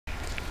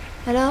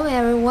Hello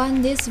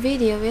everyone, this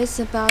video is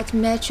about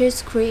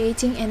matrix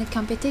creating and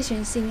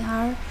computations in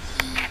R.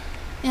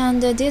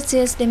 And this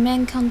is the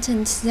main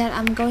content that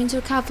I'm going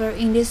to cover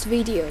in this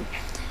video.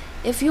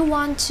 If you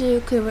want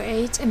to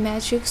create a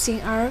matrix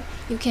in R,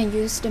 you can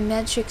use the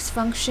matrix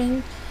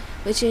function,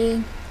 which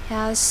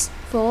has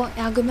 4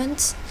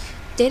 arguments.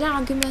 Data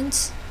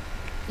argument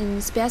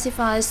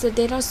specifies the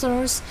data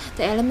source,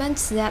 the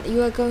elements that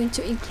you are going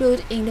to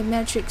include in the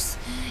matrix,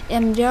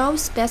 and row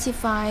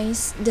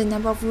specifies the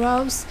number of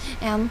rows,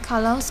 and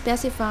column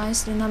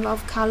specifies the number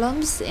of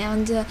columns,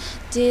 and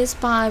this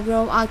by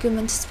row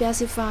argument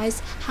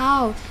specifies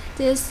how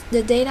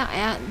the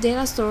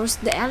data source,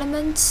 the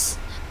elements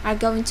are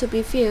going to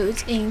be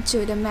filled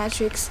into the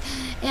matrix,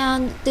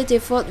 and the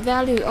default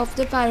value of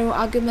the by row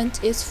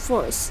argument is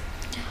false.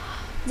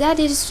 That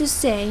is to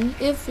say,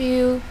 if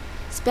you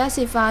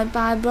specify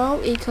by row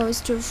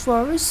equals to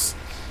false,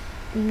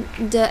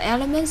 the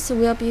elements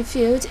will be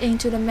filled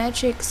into the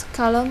matrix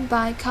column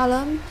by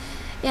column,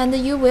 and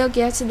you will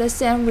get the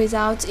same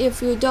result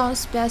if you don't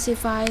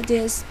specify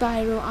this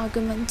by row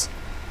argument.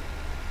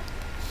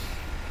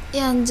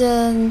 And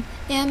n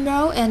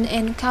row and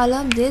n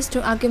column, these 2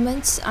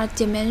 arguments are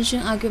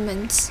dimension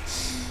arguments,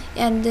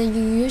 and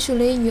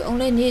you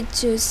only need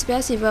to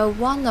specify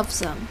one of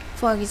them.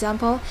 For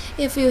example,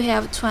 if you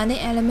have 20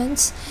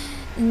 elements,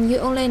 you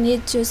only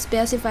need to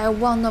specify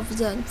one of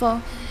them.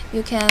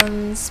 You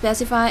can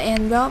specify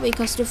n row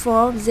equals to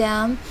 4,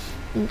 then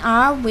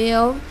R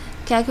will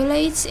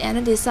calculate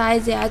and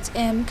decide that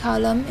m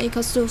column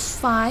equals to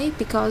 5,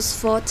 because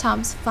 4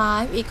 times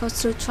 5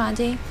 equals to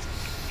 20.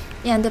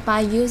 And by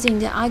using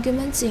the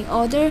arguments in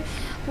order,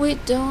 we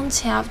don't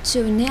have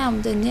to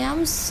name the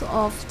names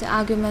of the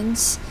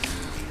arguments.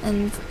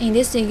 And in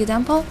this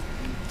example,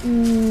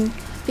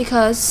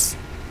 because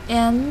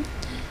n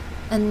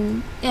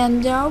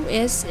row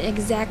is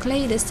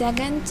exactly the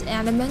second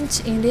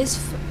argument in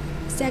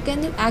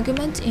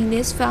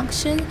this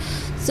function,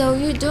 so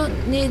you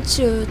don't need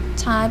to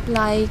type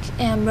like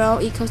m row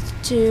equals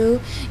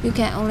 2. You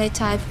can only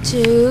type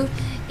 2,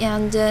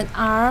 and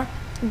R,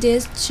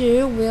 this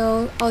 2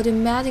 will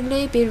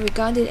automatically be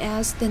regarded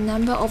as the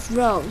number of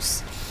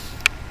rows.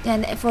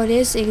 And for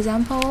this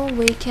example,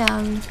 we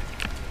can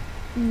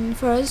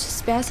first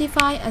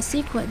specify a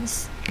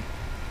sequence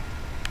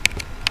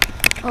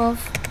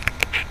of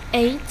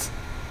 8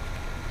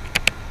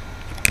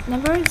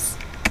 numbers.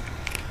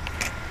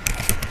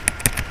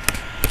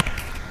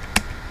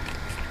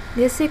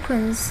 This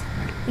sequence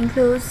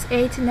includes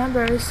 8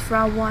 numbers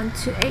from 1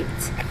 to 8,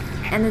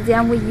 and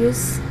then we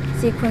use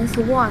sequence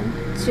 1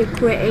 to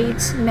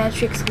create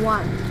matrix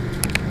 1.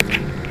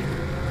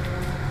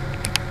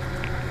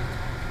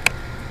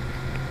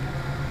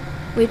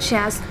 Which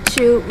has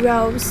 2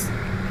 rows,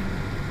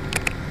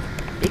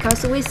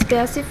 because we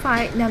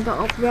specify number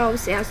of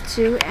rows as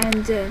 2,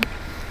 and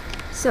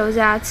so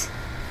that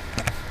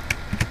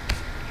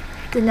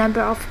the number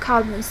of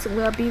columns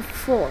will be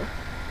 4.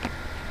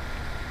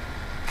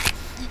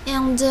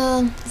 And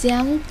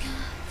then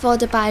for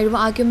the by row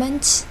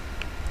argument,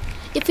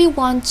 if we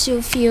want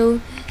to fill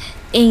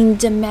in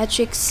the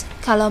matrix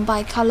column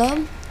by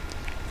column,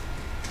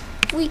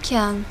 we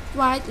can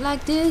write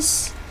like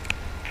this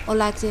or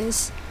like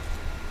this.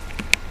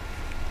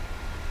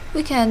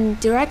 We can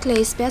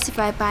directly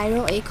specify by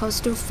row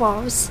equals to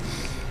false,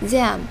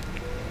 then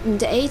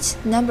the 8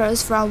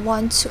 numbers from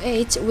 1 to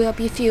 8 will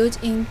be filled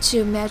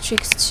into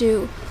matrix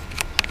 2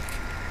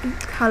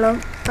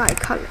 column by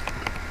column.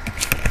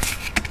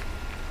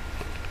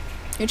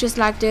 It's just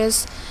like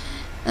this.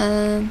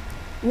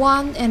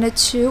 1 and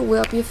 2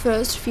 will be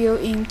first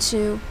filled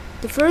into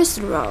the first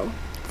row,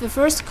 the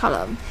first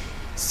column.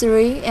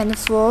 3 and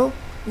 4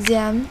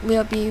 then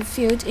will be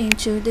filled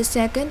into the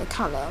second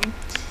column,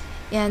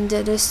 and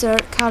the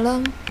third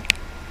column,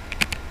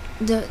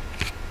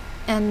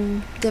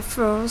 and the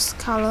first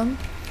column,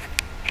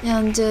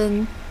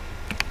 and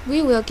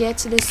we will get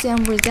the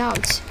same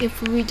result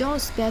if we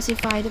don't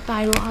specify the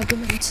by row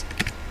argument.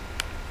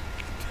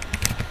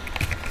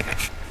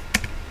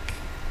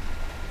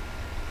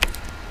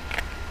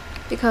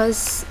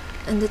 Because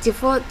the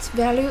default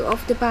value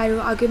of the by row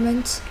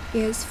argument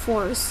is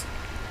false.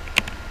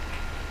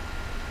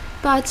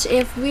 But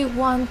if we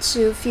want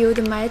to fill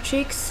the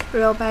matrix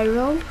row by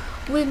row,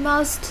 we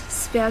must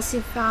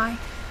specify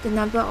the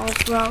number of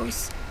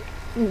rows.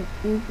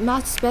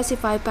 Must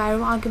specify by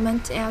row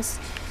argument as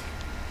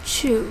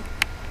 2,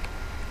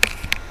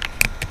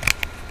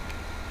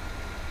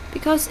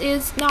 because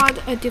it's not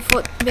a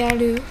default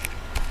value,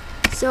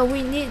 so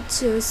we need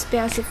to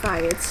specify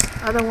it.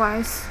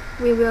 Otherwise,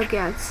 we will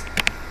get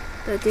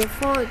the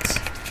default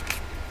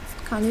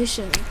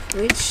condition,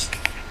 which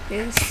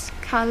is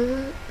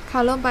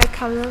column by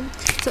column.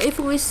 So if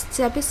we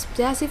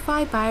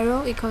specify by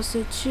row equals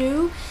to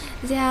 2,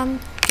 then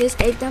these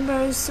 8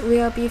 numbers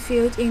will be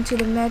filled into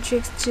the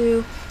matrix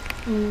 2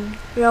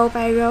 row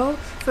by row.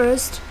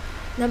 First,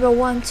 number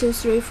 1, 2,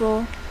 3,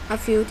 4 are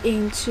filled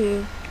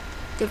into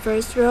the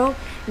first row,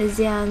 and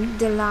then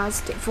the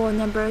last 4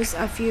 numbers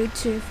are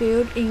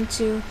filled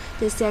into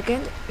the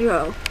second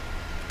row.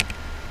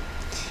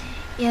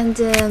 And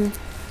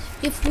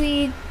if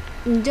we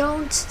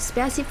don't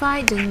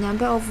specify the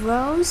number of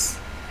rows,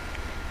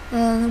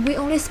 we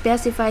only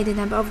specify the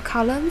number of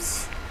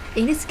columns.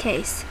 In this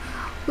case,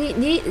 we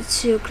need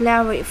to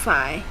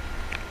clarify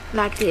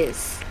like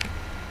this,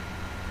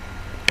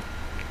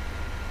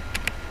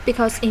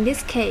 because in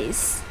this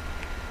case,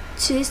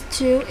 choose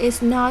 2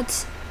 is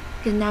not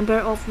the number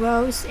of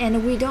rows,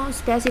 and we don't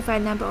specify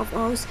number of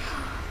rows,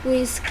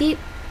 we skip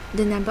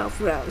the number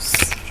of rows.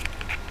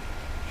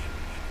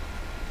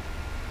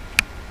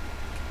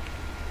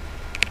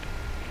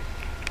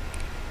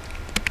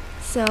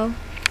 So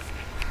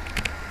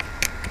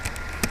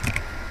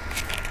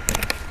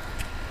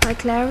by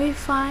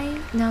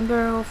clarifying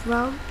number of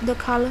rows, the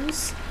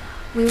columns,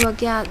 we will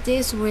get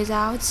this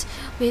result,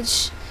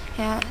 which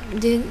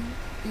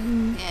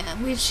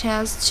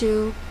has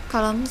 2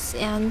 columns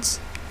and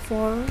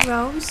 4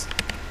 rows.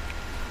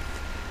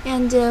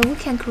 And we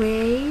can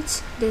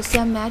create the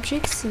cell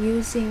matrix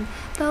using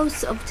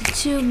both of the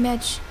 2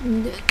 match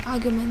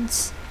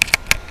arguments.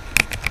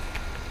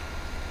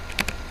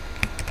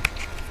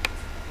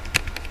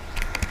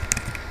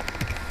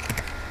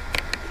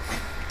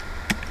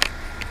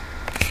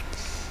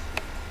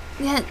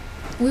 Then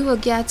we will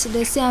get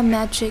the cell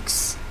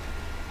matrix.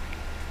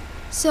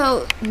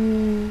 So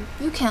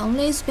you can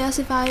only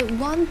specify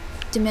one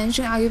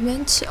dimension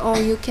argument, or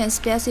you can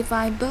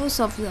specify both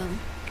of them.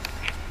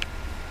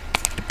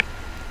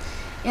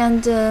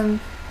 And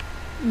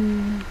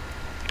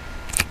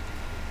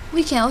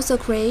we can also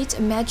create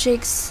a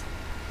matrix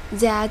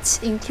that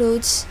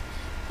includes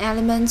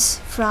elements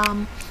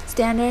from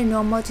standard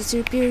normal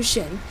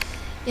distribution.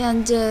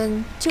 And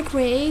to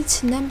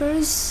create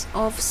numbers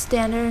of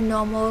standard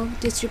normal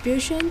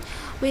distribution,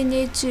 we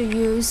need to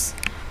use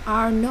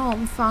our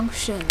norm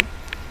function.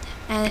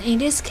 And in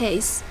this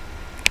case,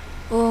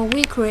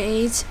 we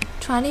create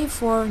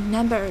 24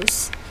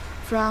 numbers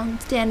from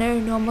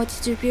standard normal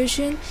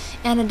distribution,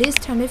 and these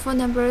 24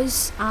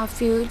 numbers are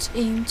filled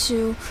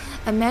into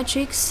a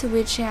matrix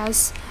which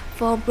has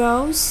 4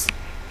 rows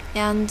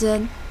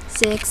and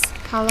 6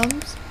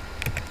 columns.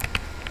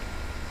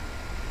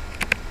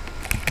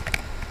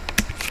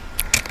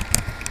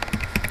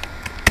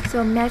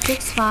 So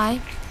matrix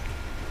phi,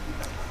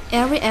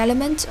 every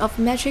element of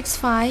matrix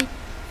phi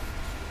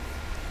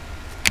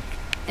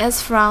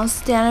is from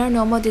standard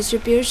normal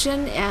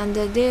distribution, and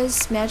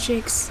this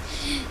matrix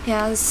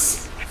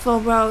has 4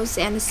 rows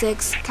and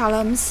 6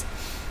 columns.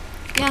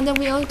 And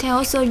we can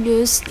also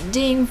use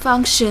dim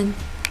function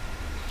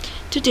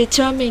to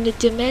determine the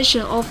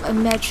dimension of a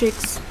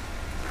matrix.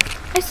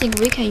 I think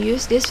we can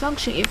use this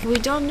function if we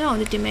don't know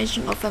the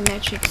dimension of a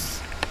matrix.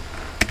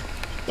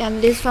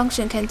 And this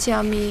function can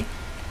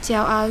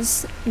tell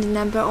us the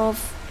number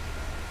of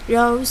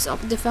rows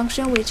of the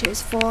function, which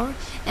is 4,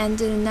 and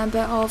the number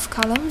of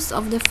columns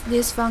of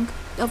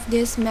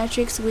this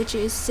matrix, which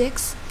is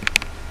 6.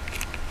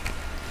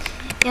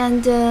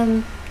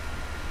 And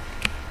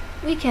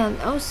we can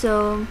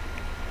also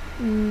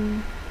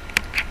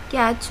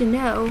get to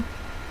know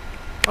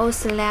or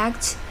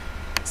select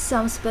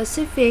some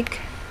specific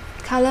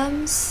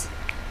columns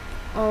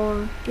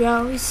or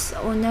rows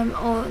or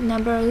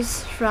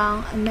numbers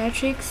from a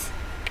matrix.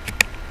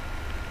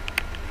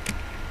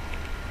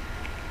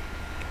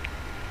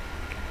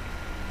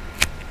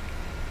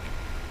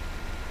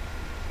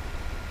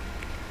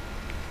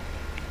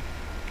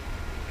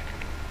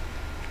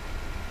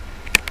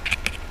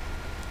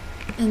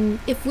 And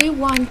if we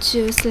want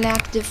to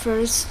select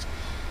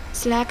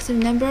the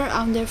number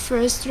on the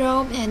first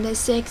row and the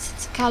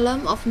 6th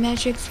column of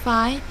matrix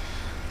phi,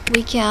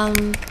 we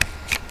can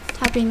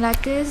type in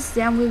like this.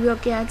 Then we will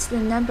get the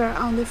number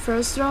on the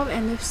first row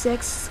and the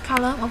 6th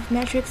column of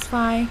matrix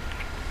phi,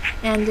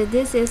 and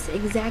this is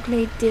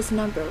exactly this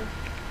number.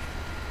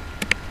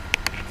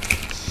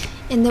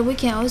 And then we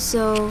can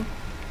also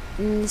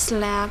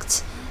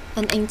select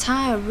an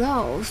entire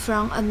row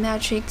from a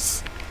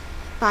matrix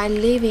by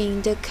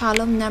leaving the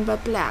column number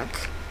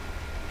blank.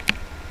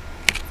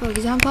 For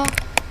example,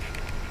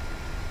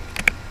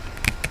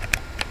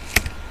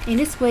 in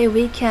this way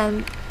we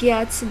can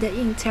get the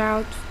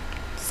entire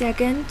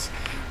 2nd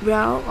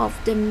row of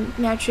the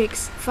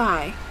matrix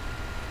phi.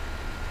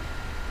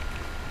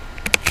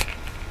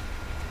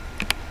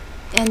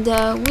 And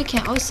we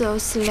can also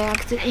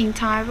select the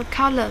entire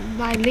column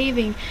by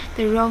leaving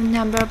the row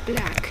number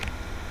blank.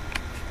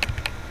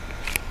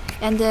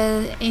 And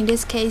in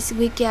this case,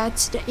 we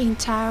get the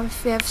entire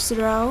 5th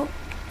row,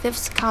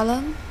 5th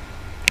column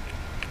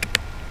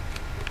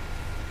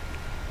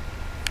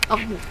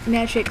of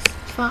matrix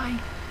phi.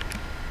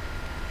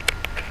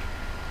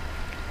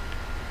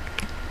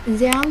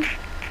 Then,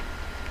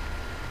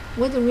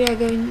 what we are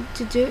going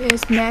to do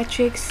is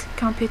matrix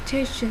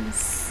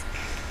computations.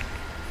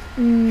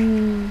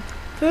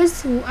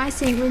 First, I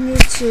think we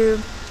need to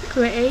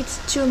create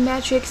 2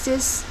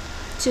 matrices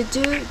to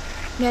do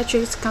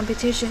matrix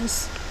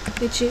computations,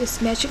 which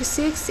is matrix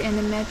 6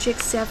 and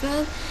matrix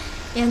 7.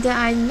 And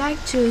I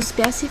like to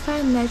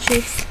specify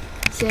matrix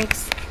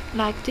 6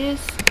 like this,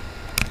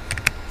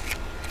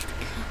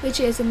 which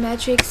is a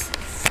matrix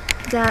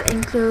that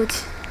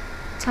includes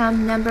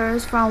 10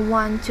 numbers from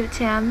 1 to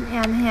 10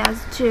 and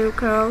has 2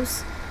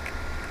 columns.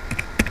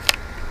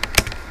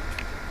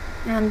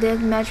 And the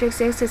matrix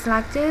 6 is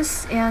like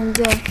this, and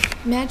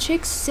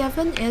matrix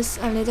 7 is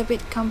a little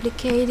bit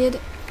complicated.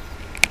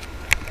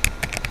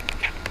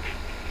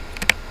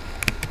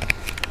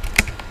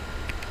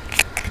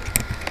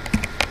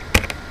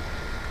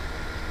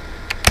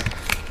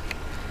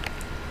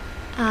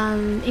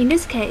 In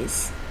this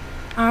case,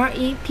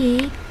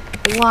 REP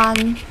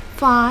 1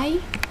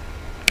 5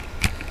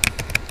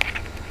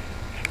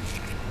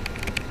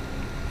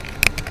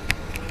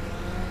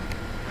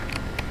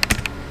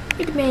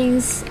 it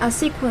means a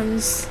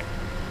sequence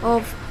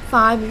of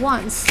 5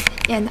 ones,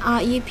 and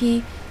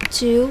REP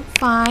 2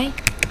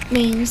 5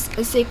 means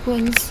a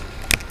sequence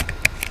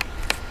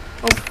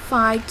of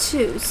 5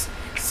 twos.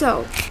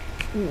 So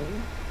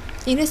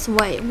in this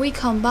way, we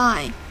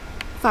combine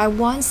 5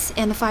 ones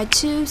and 5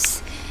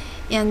 twos,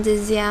 and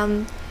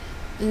then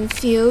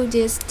fill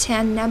these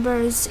 10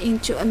 numbers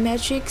into a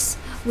matrix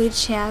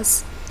which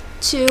has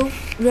 2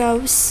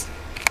 rows.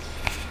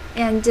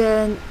 And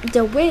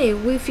the way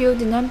we fill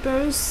the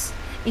numbers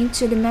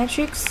into the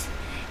matrix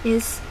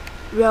is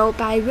row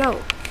by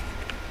row.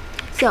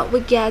 So we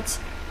get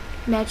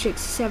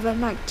matrix 7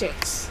 like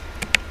this.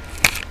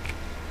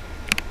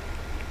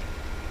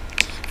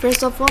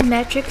 First of all,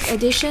 matrix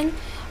addition.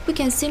 We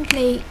can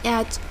simply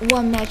add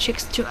one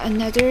matrix to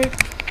another.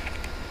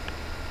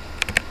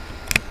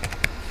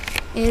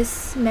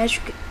 Is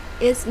matrix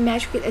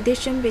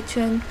addition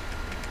between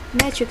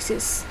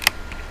matrices.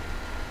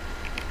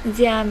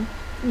 Then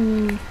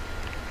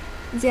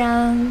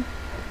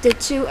the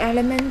two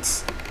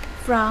elements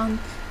from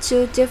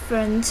two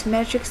different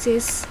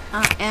matrices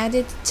are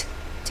added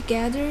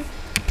together,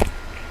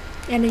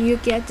 and you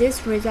get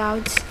this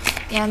result.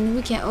 And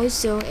we can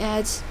also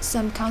add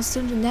some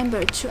constant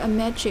number to a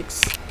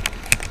matrix.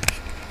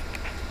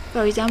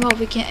 For example,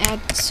 we can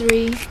add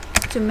 3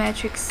 to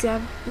matrix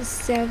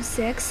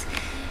 6,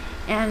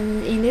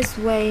 and in this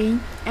way,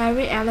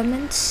 every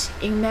element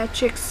in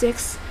matrix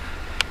 6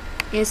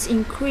 is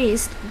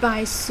increased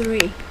by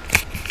 3.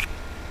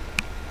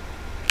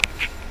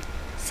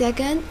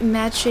 Second,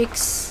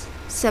 matrix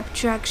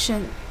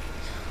subtraction.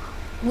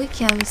 We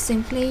can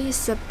simply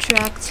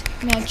subtract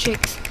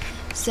matrix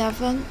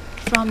 7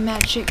 from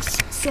matrix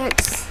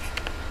 6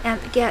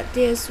 and get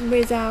these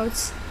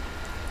results.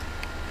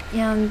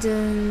 And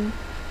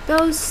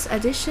both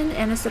addition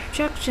and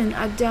subtraction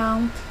are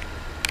done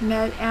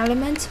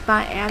element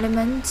by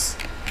element.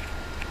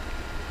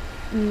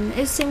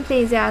 It's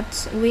simply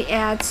that we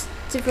add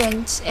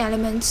different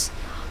elements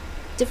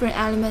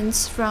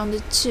from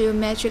the two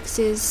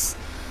matrices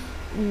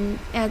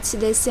at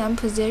the same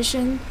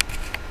position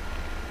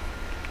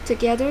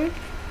together.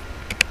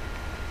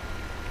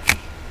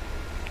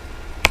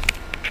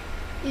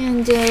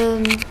 And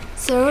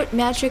third,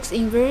 matrix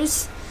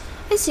inverse.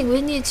 I think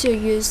we need to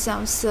use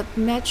some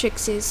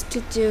submatrices to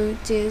do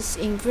this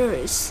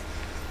inverse.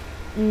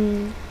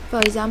 For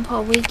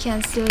example, we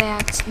can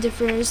select the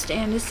first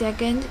and the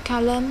second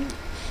column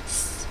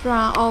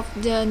of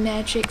the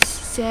matrix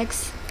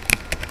 6,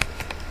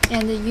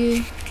 and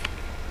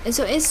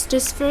so it's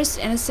just first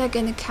and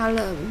second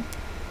column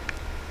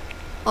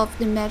of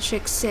the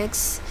matrix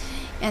 6,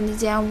 and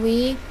then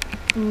we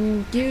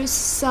use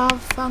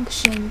solve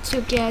function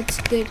to get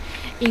the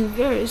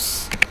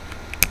inverse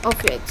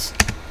of it.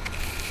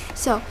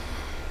 So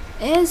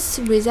its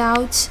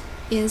result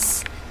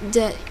is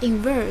the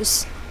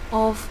inverse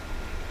of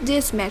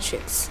this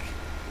matrix.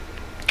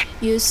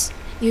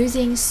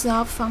 Using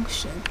solve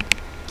function,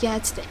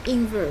 get the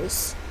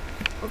inverse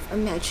of a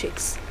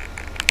matrix.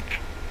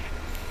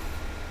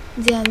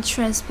 Then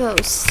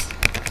transpose,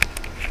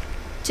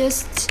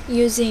 just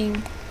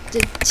using the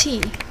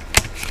T.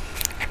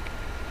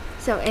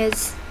 So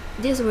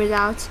this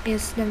result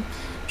is the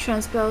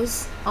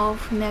transpose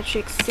of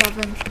matrix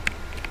 7.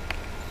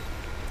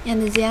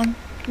 And then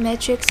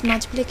matrix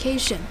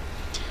multiplication.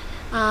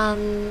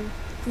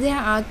 There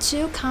are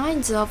two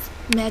kinds of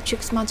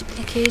matrix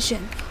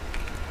multiplication.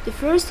 The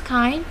first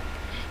kind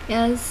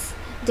is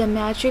the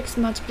matrix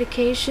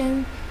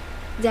multiplication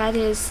that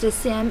is the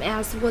same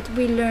as what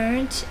we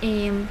learned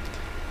in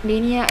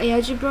linear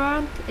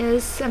algebra,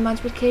 is a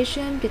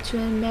multiplication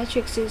between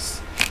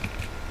matrices.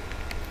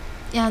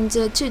 And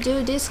to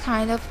do this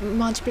kind of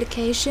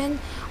multiplication,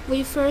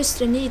 we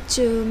first need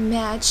to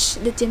match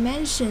the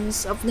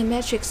dimensions of the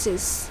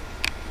matrices.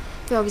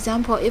 For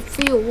example, if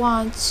we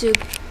want to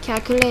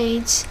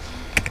calculate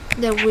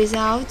the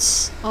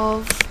results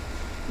of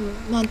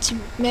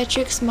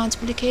matrix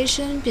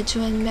multiplication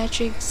between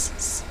matrix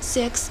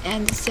 6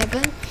 and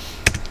 7,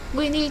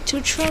 we need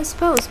to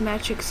transpose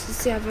matrix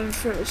 7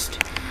 first,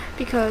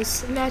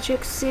 because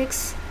matrix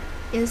 6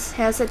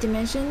 has a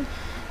dimension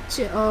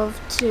of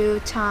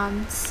 2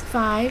 times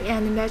 5,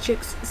 and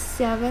matrix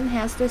 7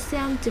 has the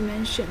same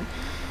dimension.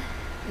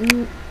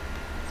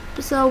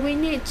 So we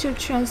need to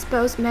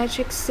transpose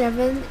matrix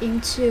 7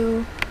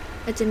 into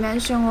a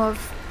dimension of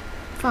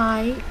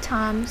 5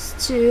 times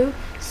 2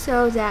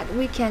 so that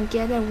we can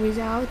get a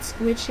result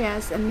which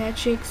has a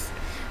matrix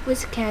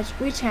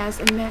which has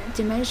a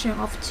dimension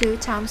of 2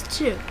 times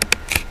 2.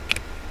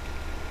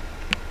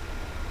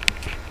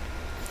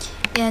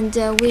 And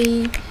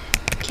we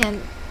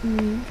can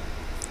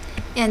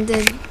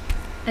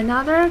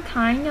another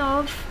kind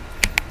of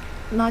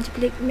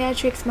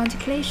matrix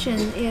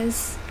multiplication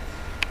is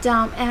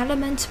done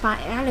element by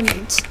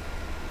element.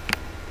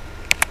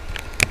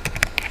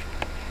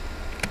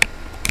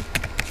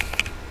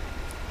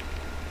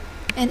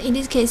 And in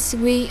this case,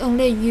 we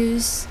only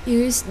use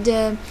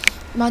the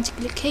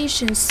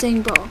multiplication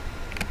symbol.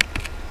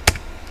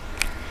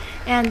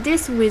 And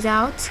this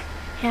result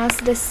has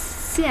the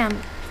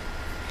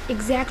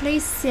exactly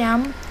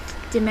same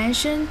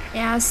dimension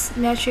as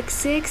matrix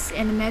 6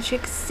 and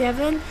matrix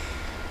 7,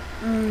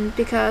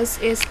 because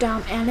it's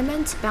done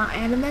element by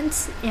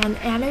element, and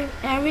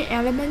every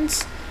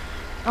element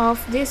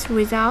of this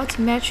result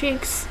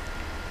matrix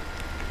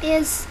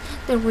is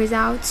the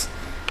result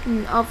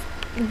of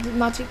the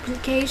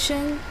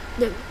multiplication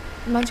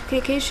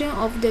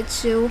of the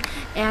two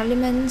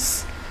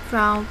elements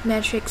from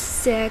matrix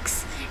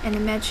 6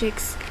 and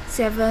matrix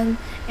 7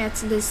 at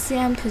the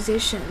same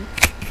position.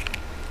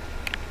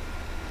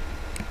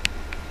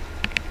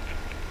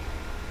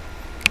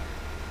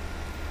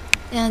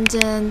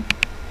 And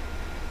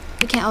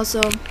we can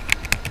also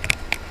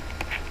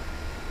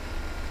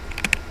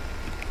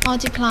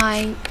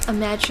multiply a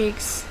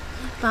matrix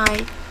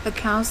by a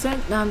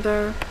constant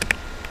number,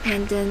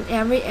 and then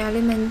every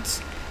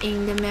element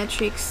in the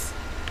matrix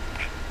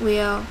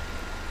will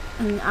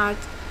add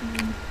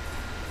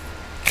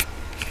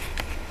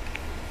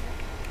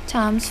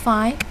times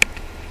 5,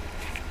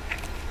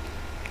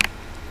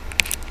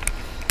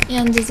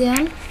 and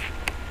then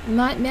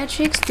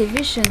matrix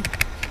division.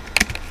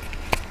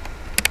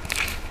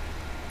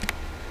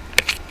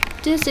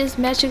 This is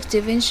matrix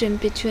division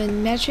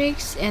between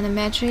matrix and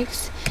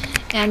matrix,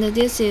 and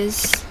this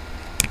is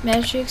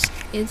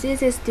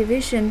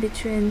division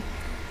between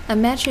a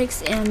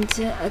matrix and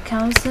a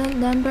constant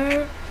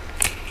number.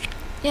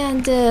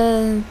 And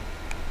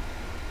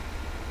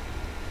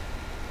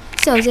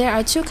so there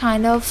are two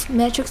kinds of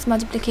matrix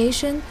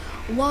multiplication.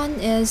 One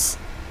is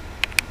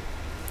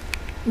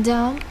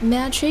done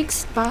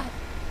matrix by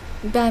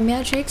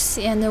matrix,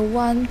 and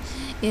one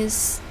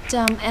is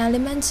done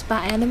element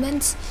by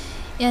element.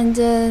 And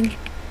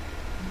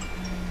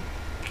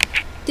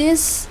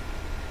these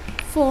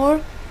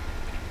 4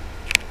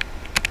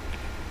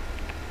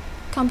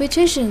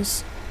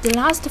 computations, the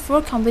last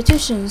 4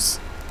 computations,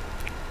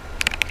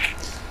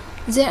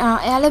 they are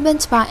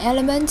element by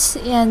element,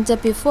 and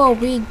before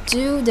we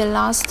do the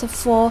last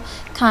 4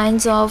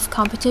 kinds of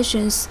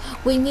computations,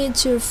 we need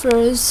to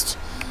first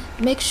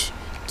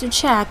to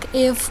check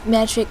if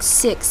matrix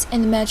 6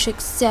 and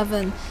matrix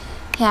 7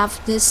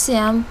 have the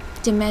same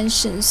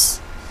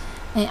dimensions,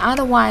 and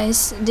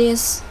otherwise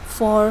these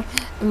 4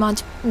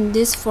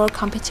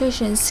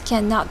 computations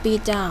cannot be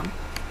done.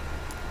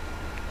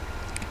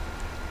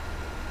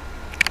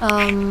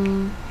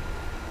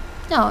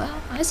 No,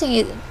 I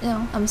think it.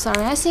 No, I'm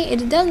sorry. I think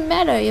it doesn't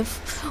matter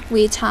if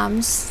we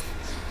times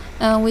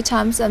a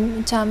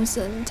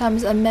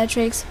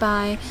matrix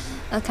by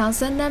a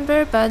constant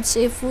number, but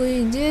if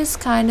we this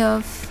kind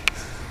of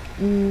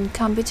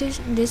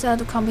computation, these are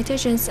the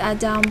computations are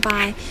done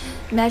by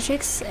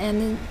matrix,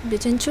 and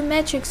between 2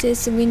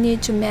 matrices we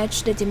need to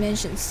match the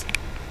dimensions.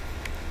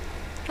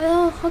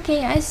 Oh,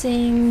 okay. I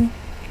think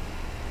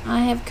I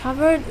have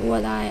covered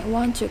what I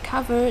want to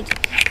cover,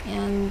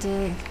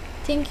 and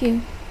thank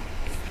you.